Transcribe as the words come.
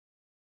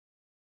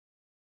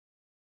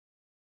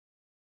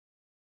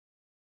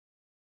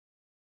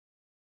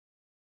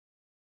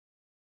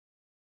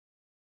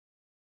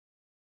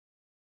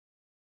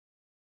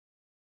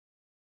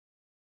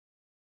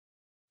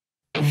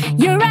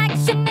Your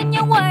action and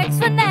your words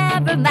will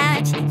never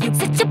match. You're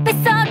such a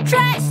piece of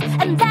trash,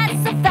 and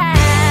that's a fact.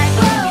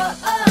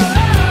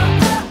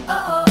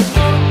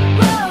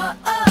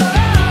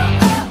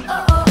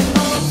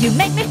 You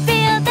make me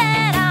feel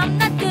that I'm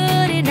not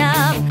good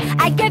enough.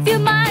 I gave you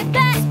my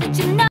best, but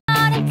you're not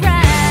impressed.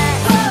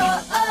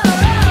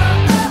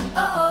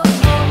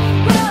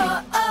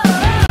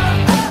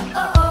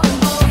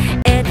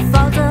 It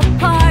falls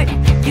apart,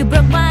 you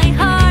broke my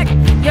heart.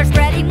 You're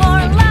spreading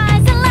more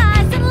lies and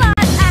lies and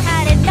lies. I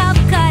had enough,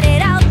 cut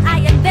it out, I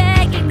am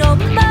begging no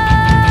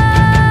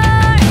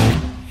more.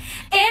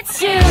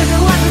 It's you, the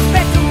one who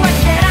spread the word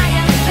that I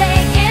am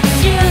fake.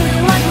 It's you,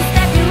 the one who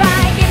stabbed me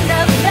right in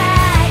the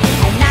back.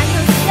 And now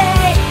you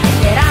say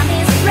that I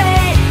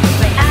misread,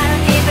 but I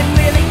don't even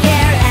really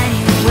care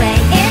anyway.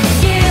 It's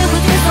you who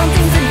do some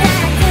things and then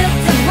I took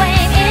the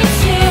blame. It's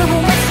you who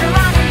messed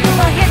around and do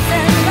a hits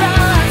and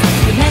runs.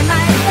 You made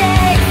my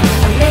days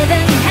a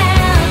living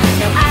hell.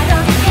 No, I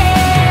don't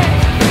care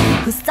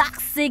who's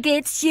toxic,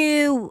 it's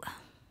you.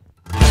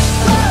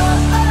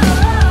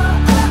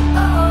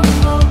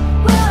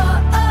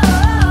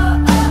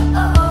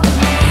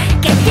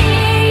 Can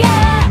hear ya,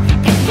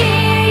 can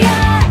hear ya,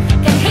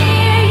 can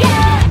hear ya.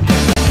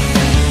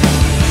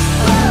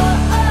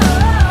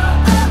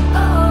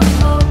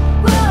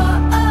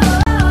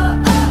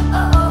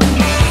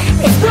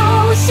 It's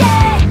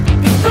bullshit,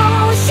 it's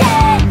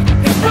bullshit,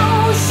 it's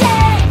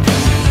bullshit.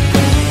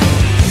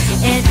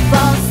 It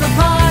falls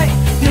apart,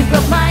 you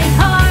broke my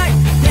heart.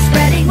 You're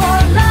spreading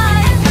more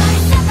lies.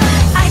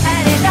 I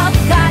had enough,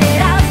 got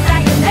it out, I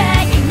am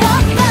begging no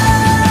more.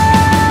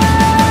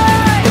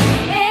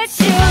 It's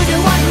you, the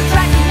one who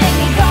tried to make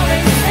me go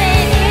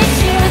insane. It's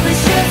you who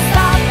should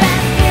stop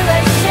and feel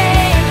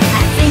ashamed.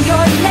 I think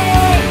you're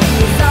late,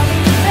 it's all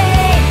in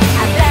vain.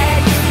 I better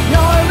just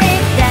ignore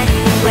it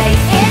anyway.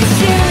 It's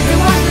you, the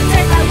one who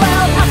turned my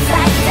world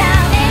upside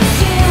down. It's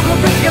you who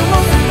broke the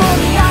rules and pulled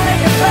me out of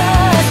the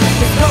bus.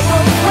 Just go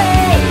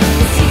away,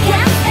 'cause you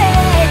can't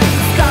stay.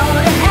 Just go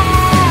to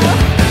hell.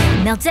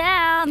 Now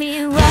tell me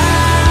why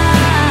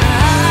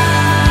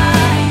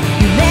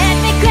you made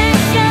me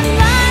question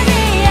my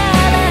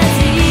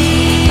reality.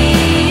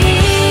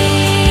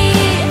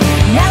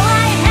 Now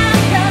I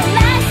have the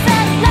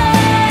lesson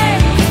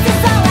learned. This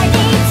is all I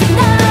need to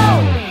know.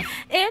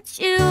 It's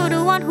you,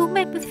 the one who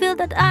made me feel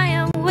that I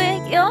am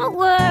weak. Your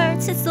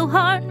words, it's so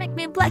hard, make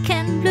me black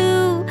and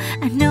blue.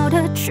 I know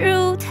the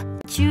truth,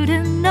 but you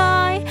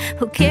deny.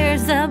 Who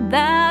cares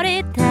about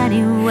it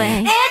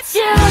anyway? It's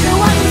you, the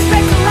one who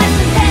spread the lies